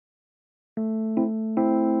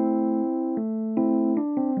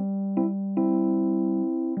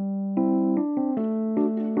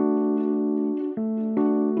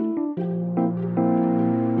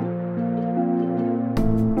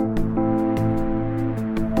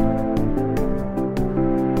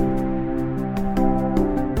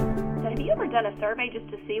done a survey just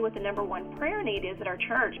to see what the number one prayer need is at our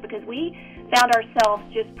church? Because we found ourselves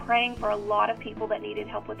just praying for a lot of people that needed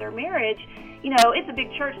help with their marriage. You know, it's a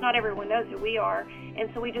big church. Not everyone knows who we are. And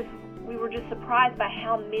so we were just surprised by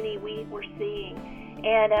how many we were seeing.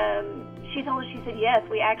 And she told us, she said, yes,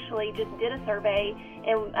 we actually just did a survey,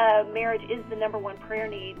 and marriage is the number one prayer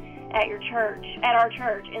need at our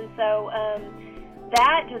church. And so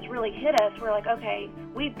that just really hit us. We're like, okay,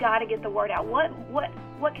 we've got to get the word out.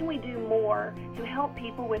 What can we do more to help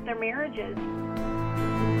people with their marriages?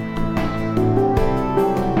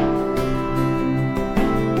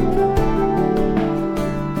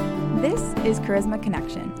 This is Charisma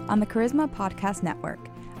Connection on the Charisma Podcast Network.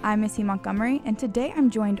 I'm Missy Montgomery, and today I'm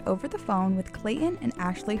joined over the phone with Clayton and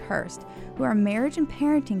Ashlee Hurst, who are marriage and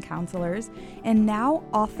parenting counselors and now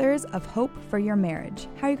authors of Hope for Your Marriage.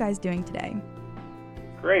 How are you guys doing today?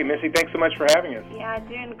 Great, Missy. Thanks so much for having us. Yeah,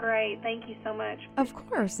 doing great. Thank you so much. Of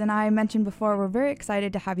course, and I mentioned before, we're very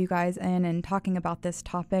excited to have you guys in and talking about this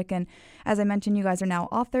topic. And as I mentioned, you guys are now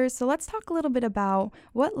authors, so let's talk a little bit about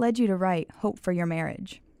what led you to write Hope for Your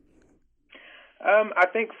Marriage. I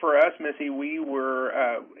think for us, Missy, we were,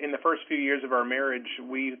 in the first few years of our marriage,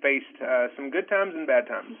 we faced some good times and bad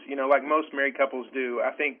times, you know, like most married couples do.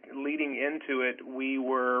 I think leading into it, we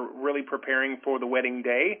were really preparing for the wedding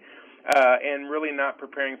day and really not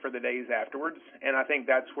preparing for the days afterwards. And I think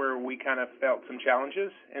that's where we kind of felt some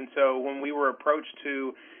challenges. And so when we were approached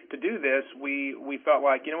to do this, we felt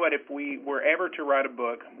like, you know what, if we were ever to write a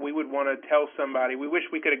book, we would want to tell somebody. We wish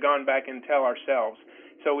we could have gone back and tell ourselves.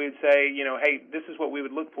 So we'd say, you know, hey, this is what we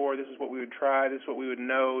would look for, this is what we would try, this is what we would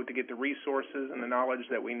know to get the resources and the knowledge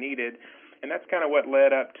that we needed. And that's kind of what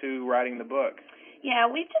led up to writing the book. Yeah,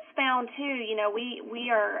 we've just found, too, you know, we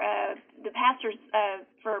are the pastors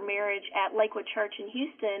for marriage at Lakewood Church in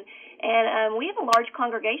Houston, and we have a large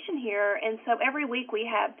congregation here, and so every week we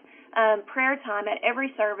have prayer time at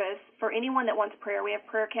every service for anyone that wants prayer. We have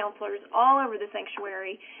prayer counselors all over the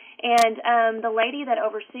sanctuary, and the lady that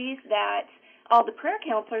oversees that, all the prayer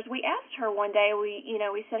counselors, we asked her one day,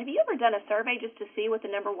 we said, have you ever done a survey just to see what the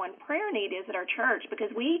number one prayer need is at our church? Because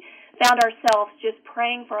we found ourselves just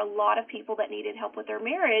praying for a lot of people that needed help with their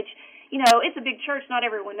marriage. You know, it's a big church. Not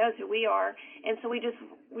everyone knows who we are. And so we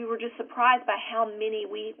were just surprised by how many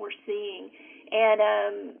we were seeing.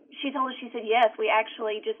 And she told us, she said, yes, we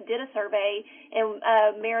actually just did a survey,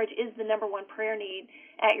 and marriage is the number one prayer need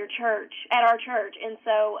at our church. And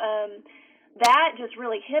so that just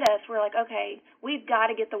really hit us. We're like, okay, we've got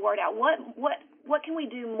to get the word out. What can we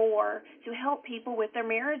do more to help people with their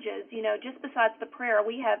marriages? You know, just besides the prayer,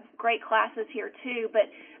 we have great classes here too,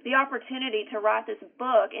 but the opportunity to write this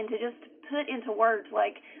book and to just put into words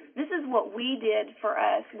like, this is what we did for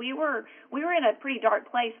us. We were in a pretty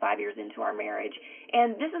dark place 5 years into our marriage,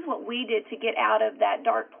 and this is what we did to get out of that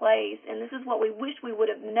dark place, and this is what we wish we would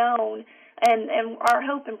have known. And our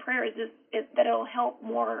hope and prayer is that it'll help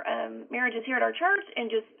more marriages here at our church and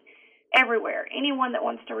just everywhere. Anyone that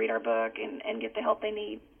wants to read our book and get the help they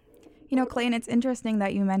need. You know, Clayton, it's interesting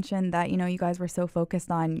that you mentioned that, you know, you guys were so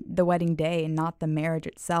focused on the wedding day and not the marriage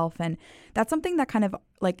itself. And that's something that kind of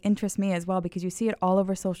like interests me as well, because you see it all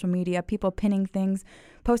over social media, people pinning things,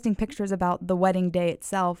 posting pictures about the wedding day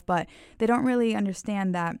itself, but they don't really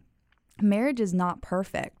understand that marriage is not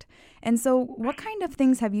perfect. And so what kind of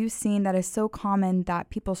things have you seen that is so common that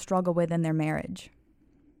people struggle with in their marriage?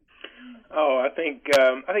 Oh, I think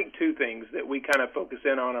two things that we kind of focus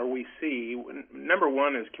in on or we see. Number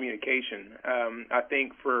one is communication. I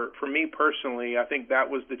think for me personally, I think that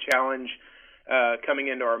was the challenge coming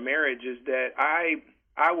into our marriage, is that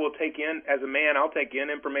I will take in, as a man, I'll take in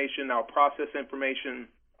information, I'll process information,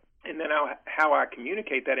 and then how I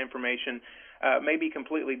communicate that information may be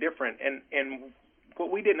completely different. And what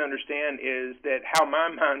we didn't understand is that how my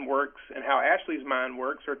mind works and how Ashlee's mind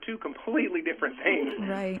works are two completely different things.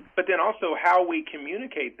 Right. But then also how we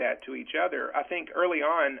communicate that to each other. I think early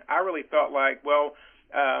on, I really felt like, well,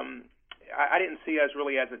 I didn't see us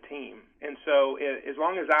really as a team. And so as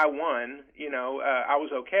long as I won, you know, I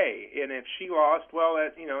was okay. And if she lost, well,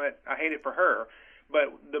 I hate it for her.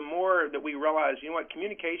 But the more that we realize, you know what,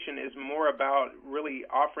 communication is more about really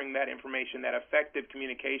offering that information, that effective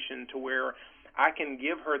communication, to where I can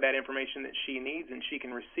give her that information that she needs and she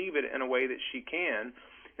can receive it in a way that she can.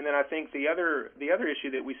 And then I think the other issue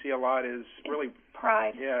that we see a lot is really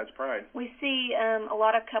pride. Yeah, it's pride. We see a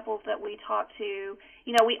lot of couples that we talk to,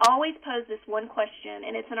 you know, we always pose this one question,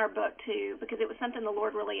 and it's in our book too, because it was something the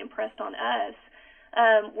Lord really impressed on us.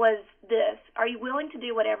 was this: are you willing to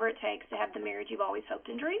do whatever it takes to have the marriage you've always hoped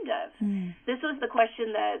and dreamed of? This was the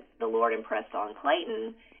question that the Lord impressed on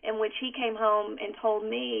Clayton, in which he came home and told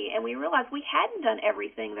me, and we realized we hadn't done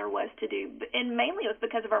everything there was to do, and mainly it was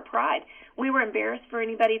because of our pride. We were embarrassed for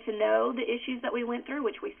anybody to know the issues that we went through,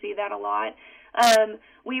 which we see that a lot.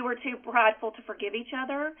 We were too prideful to forgive each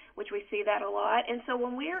other, which we see that a lot. And so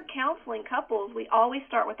when we are counseling couples, we always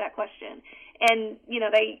start with that question. And,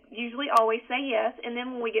 they usually always say yes. And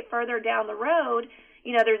then when we get further down the road,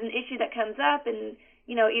 there's an issue that comes up, and,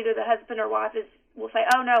 either the husband or wife will say,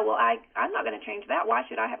 oh, no, well, I'm not going to change that. Why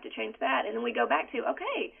should I have to change that? And then we go back to,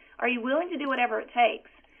 okay, are you willing to do whatever it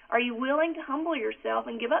takes? Are you willing to humble yourself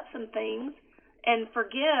and give up some things and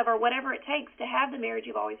forgive, or whatever it takes to have the marriage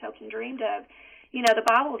you've always hoped and dreamed of? The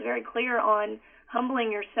Bible is very clear on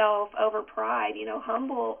humbling yourself over pride.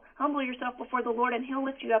 Humble yourself before the Lord, and He'll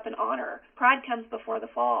lift you up in honor. Pride comes before the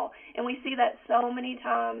fall, and we see that so many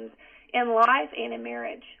times in life and in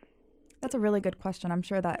marriage. That's a really good question. I'm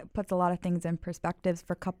sure that puts a lot of things in perspectives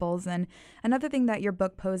for couples. And another thing that your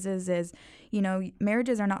book poses is,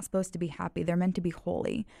 marriages are not supposed to be happy. They're meant to be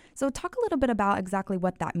holy. So talk a little bit about exactly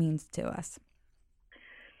what that means to us.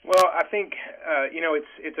 Well, I think,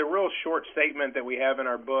 it's a real short statement that we have in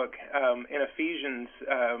our book. In Ephesians,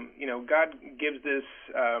 God gives this,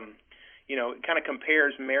 kind of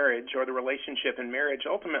compares marriage, or the relationship in marriage,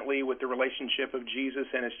 ultimately with the relationship of Jesus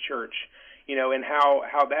and His church, and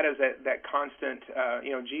how that is that constant,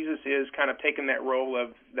 Jesus is kind of taking that role of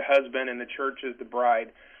the husband, and the church is the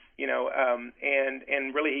bride,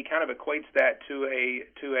 and really He kind of equates that to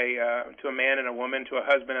a man and a woman, to a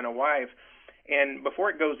husband and a wife. And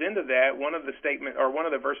before it goes into that, one of the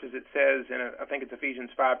verses it says, and I think it's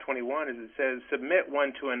Ephesians 5:21, is it says, "Submit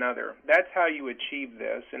one to another." That's how you achieve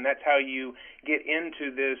this, and that's how you get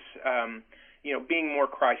into this, being more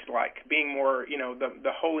Christ-like, being more,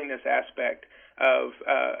 the holiness aspect of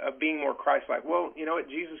being more Christ-like. Well,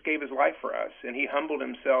 Jesus gave His life for us, and He humbled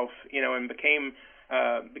Himself, and became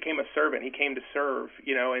a servant. He came to serve,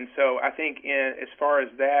 and so I think as far as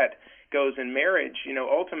that goes in marriage,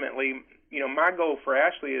 ultimately, my goal for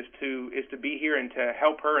Ashlee is to be here and to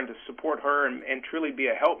help her and to support her and truly be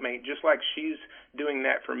a helpmate, just like she's doing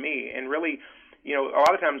that for me. And really, a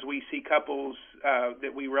lot of times we see couples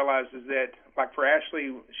that we realize is that, like for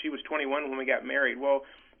Ashlee, she was 21 when we got married. Well,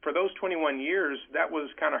 for those 21 years, that was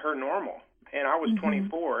kind of her normal. And I was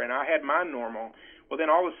 24, and I had my normal. Well, then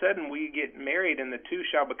all of a sudden we get married, and the two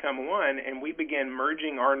shall become one, and we begin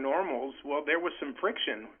merging our normals. Well, there was some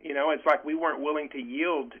friction. It's like we weren't willing to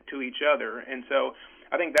yield to each other. And so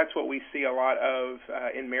I think that's what we see a lot of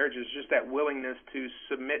in marriages, just that willingness to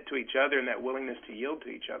submit to each other and that willingness to yield to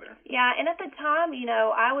each other. Yeah, and at the time,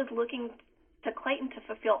 I was looking to Clayton to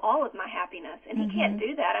fulfill all of my happiness, and he can't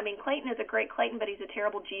do that. I mean, Clayton is a great Clayton, but he's a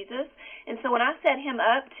terrible Jesus. And so when I set him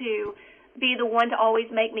up to be the one to always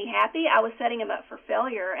make me happy, I was setting him up for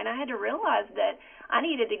failure, and I had to realize that I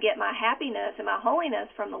needed to get my happiness and my holiness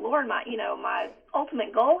from the Lord. My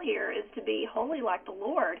ultimate goal here is to be holy like the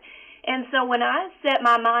Lord. And so when I set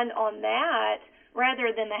my mind on that,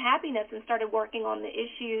 rather than the happiness, and started working on the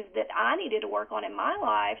issues that I needed to work on in my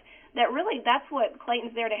life, that's what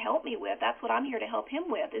Clayton's there to help me with. That's what I'm here to help him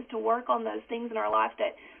with, is to work on those things in our life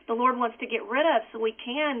that the Lord wants to get rid of so we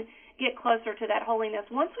can get closer to that holiness.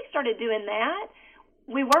 Once we started doing that,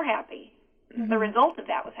 we were happy. The result of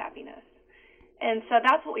that was happiness. And so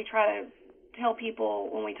that's what we try to tell people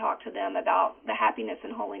when we talk to them about the happiness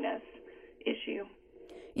and holiness issue.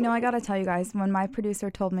 I got to tell you guys, when my producer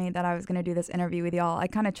told me that I was going to do this interview with y'all, I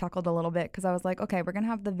kind of chuckled a little bit, because I was like, okay, we're going to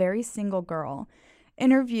have the very single girl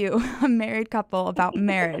interview a married couple about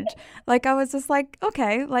marriage. I was just like,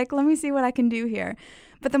 okay, let me see what I can do here.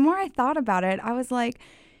 But the more I thought about it, I was like,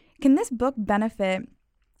 can this book benefit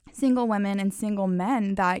single women and single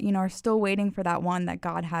men that, are still waiting for that one that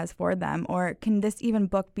God has for them? Or can this even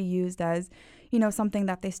book be used as, something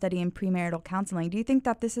that they study in premarital counseling? Do you think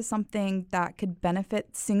that this is something that could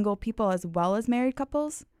benefit single people as well as married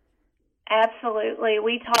couples? Absolutely.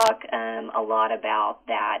 We talk a lot about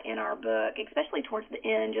that in our book, especially towards the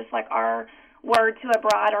end, just like our word to a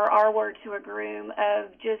bride or our word to a groom,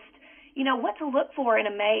 of just, what to look for in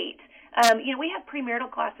a mate. We have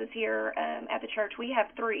premarital classes here at the church. We have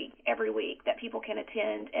 3 every week that people can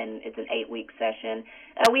attend, and it's an 8-week session.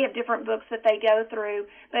 We have different books that they go through.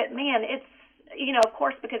 But, man, it's, of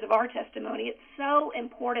course, because of our testimony, it's so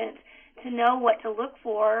important to know what to look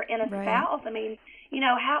for in a spouse. I mean,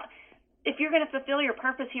 if you're going to fulfill your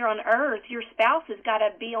purpose here on earth, your spouse has got to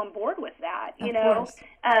be on board with that.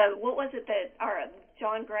 What was it that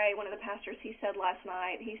John Gray, one of the pastors, he said last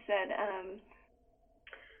night? He said,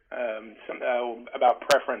 about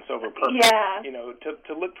preference over purpose. Yeah.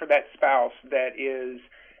 To look for that spouse that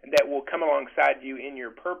will come alongside you in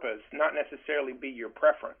your purpose, not necessarily be your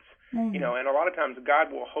preference. Mm-hmm. And a lot of times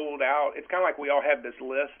God will hold out. It's kind of like we all have this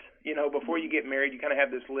list. Before you get married, you kind of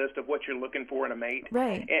have this list of what you're looking for in a mate.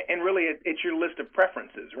 Right. And really, it's your list of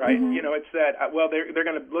preferences, right? Mm-hmm. It's that, they're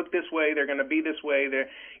going to look this way, they're going to be this way,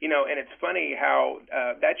 and it's funny how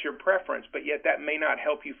that's your preference, but yet that may not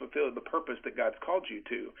help you fulfill the purpose that God's called you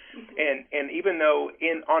to. Mm-hmm. And even though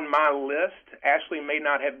on my list, Ashlee may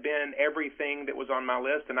not have been everything that was on my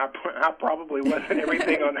list, and I probably wasn't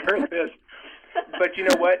everything on her list. But you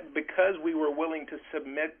know what? Because we were willing to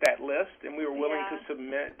submit that list and we were willing to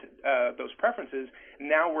submit those preferences,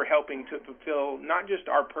 now we're helping to fulfill not just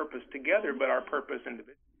our purpose together, but our purpose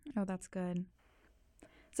individually. Oh, that's good.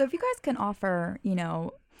 So if you guys can offer,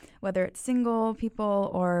 whether it's single people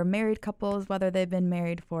or married couples, whether they've been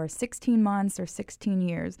married for 16 months or 16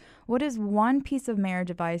 years, what is one piece of marriage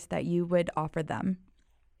advice that you would offer them?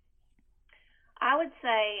 I would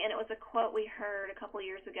say, and it was a quote we heard a couple of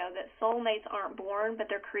years ago, that soulmates aren't born, but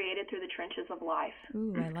they're created through the trenches of life.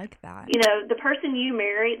 Ooh, I like that. The person you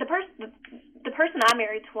marry, the person I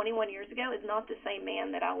married 21 years ago is not the same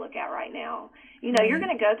man that I look at right now. You're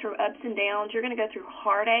going to go through ups and downs. You're going to go through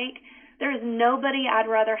heartache. There is nobody I'd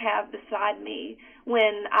rather have beside me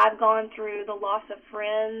when I've gone through the loss of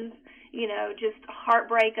friends, just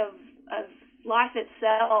heartbreak of life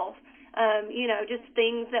itself. Just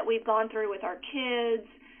things that we've gone through with our kids.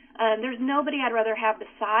 There's nobody I'd rather have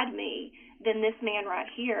beside me than this man right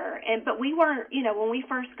here. But we weren't, when we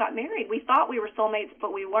first got married, we thought we were soulmates,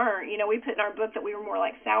 but we weren't. We put in our book that we were more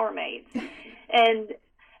like sour mates. And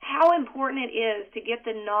how important it is to get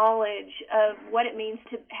the knowledge of what it means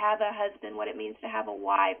to have a husband, what it means to have a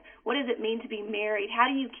wife, what does it mean to be married, how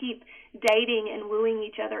do you keep dating and wooing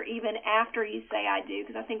each other even after you say I do,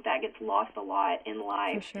 because I think that gets lost a lot in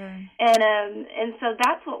life. For sure. And so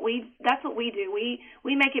that's what we do.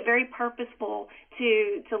 We make it very purposeful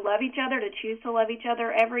to love each other, to choose to love each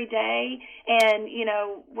other every day. And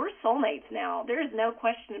we're soulmates now. There is no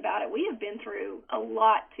question about it. We have been through a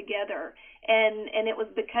lot together, and it was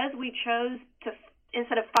because we chose to,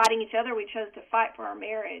 instead of fighting each other, we chose to fight for our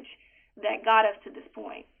marriage that got us to this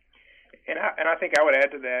point. And I think I would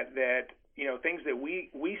add to that things that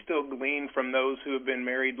we still glean from those who have been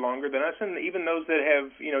married longer than us, and even those that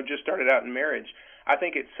have just started out in marriage. I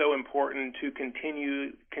think it's so important to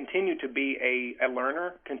continue to be a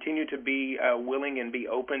learner, continue to be willing and be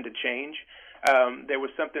open to change. There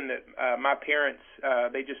was something that my parents,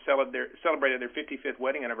 they just celebrated their 55th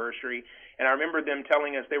wedding anniversary, and I remember them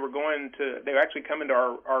telling us they were actually coming to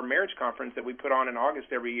our marriage conference that we put on in August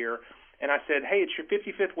every year. And I said, hey, it's your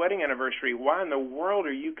 55th wedding anniversary. Why in the world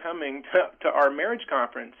are you coming to our marriage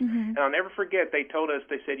conference? Mm-hmm. And I'll never forget, they told us,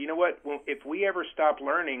 they said, you know what, well, if we ever stop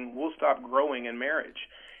learning, we'll stop growing in marriage.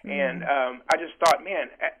 Mm-hmm. And I just thought, man,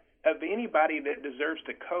 of anybody that deserves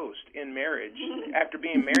to coast in marriage after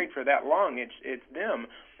being married for that long, it's them.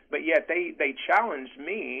 But yet they challenged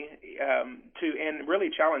me and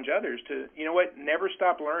really challenge others to, never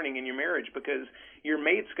stop learning in your marriage, because your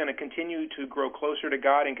mate's going to continue to grow closer to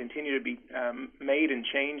God and continue to be made and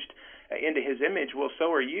changed into His image. Well,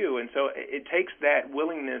 so are you. And so it takes that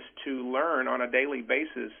willingness to learn on a daily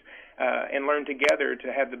basis and learn together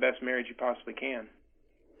to have the best marriage you possibly can.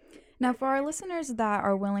 Now, for our listeners that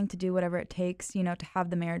are willing to do whatever it takes, to have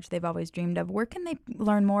the marriage they've always dreamed of, where can they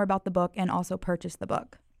learn more about the book and also purchase the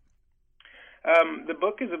book? The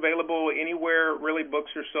book is available anywhere really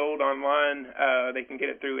books are sold online. They can get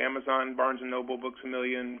it through Amazon, Barnes & Noble, Books A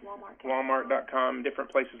Million, Walmart.com,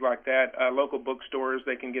 different places like that. Local bookstores,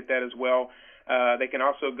 they can get that as well. They can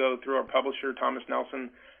also go through our publisher, Thomas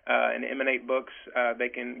Nelson, and Emanate Books. They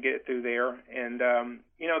can get it through there. And,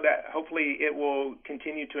 that hopefully it will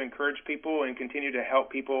continue to encourage people and continue to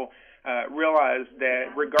help people realize that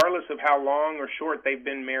regardless of how long or short they've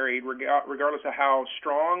been married, regardless of how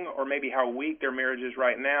strong or maybe how weak their marriage is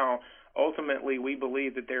right now, ultimately we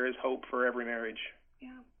believe that there is hope for every marriage. Yeah.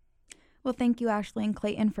 Well, thank you, Ashlee and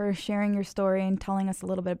Clayton, for sharing your story and telling us a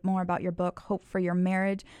little bit more about your book, Hope for Your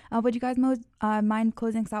Marriage. Would you guys mind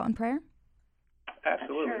closing us out in prayer?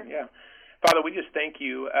 Absolutely, sure. Yeah. Father, we just thank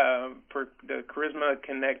you for the Charisma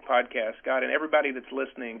Connect podcast, God, and everybody that's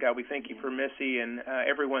listening. God, we thank you for Missy and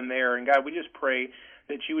everyone there. And, God, we just pray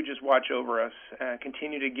that you would just watch over us,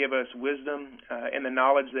 continue to give us wisdom and the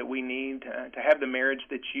knowledge that we need to have the marriage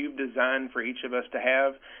that you've designed for each of us to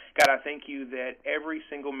have. God, I thank you that every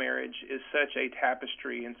single marriage is such a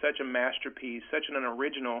tapestry and such a masterpiece, such an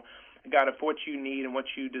original, God, of what you need and what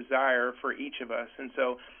you desire for each of us. And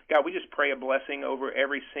so, God, we just pray a blessing over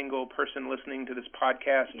every single person listening to this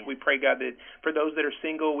podcast. Yes. We pray, God, that for those that are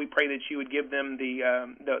single, we pray that you would give them the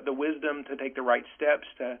wisdom to take the right steps,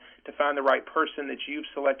 to find the right person that you've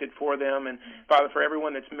selected for them. And, Father, for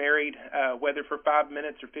everyone that's married, whether for 5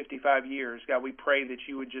 minutes or 55 years, God, we pray that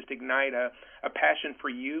you would just ignite a passion for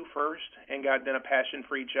you first, and, God, then a passion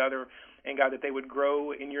for each other. And, God, that they would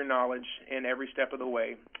grow in your knowledge in every step of the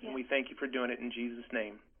way. Yes. And we thank you for doing it in Jesus'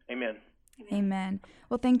 name. Amen. Amen.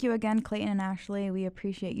 Well, thank you again, Clayton and Ashlee. We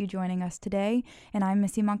appreciate you joining us today. And I'm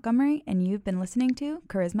Missy Montgomery, and you've been listening to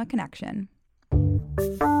Charisma Connection.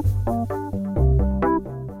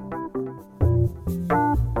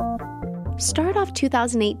 Start off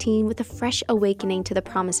 2018 with a fresh awakening to the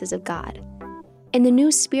promises of God. In the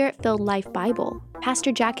new Spirit-Filled Life Bible,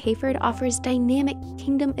 Pastor Jack Hayford offers dynamic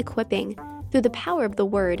kingdom equipping through the power of the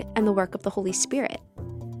Word and the work of the Holy Spirit.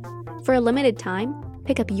 For a limited time,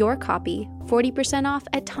 pick up your copy 40% off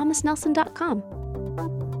at thomasnelson.com.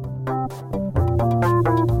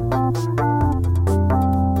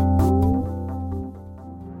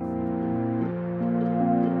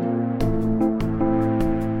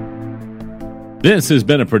 This has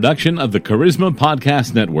been a production of the Charisma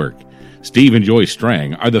Podcast Network. Steve and Joy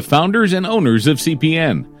Strang are the founders and owners of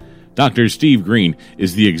CPN. Dr. Steve Green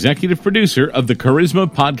is the executive producer of the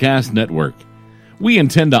Charisma Podcast Network. We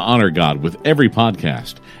intend to honor God with every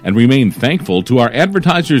podcast and remain thankful to our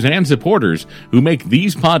advertisers and supporters who make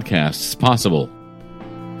these podcasts possible.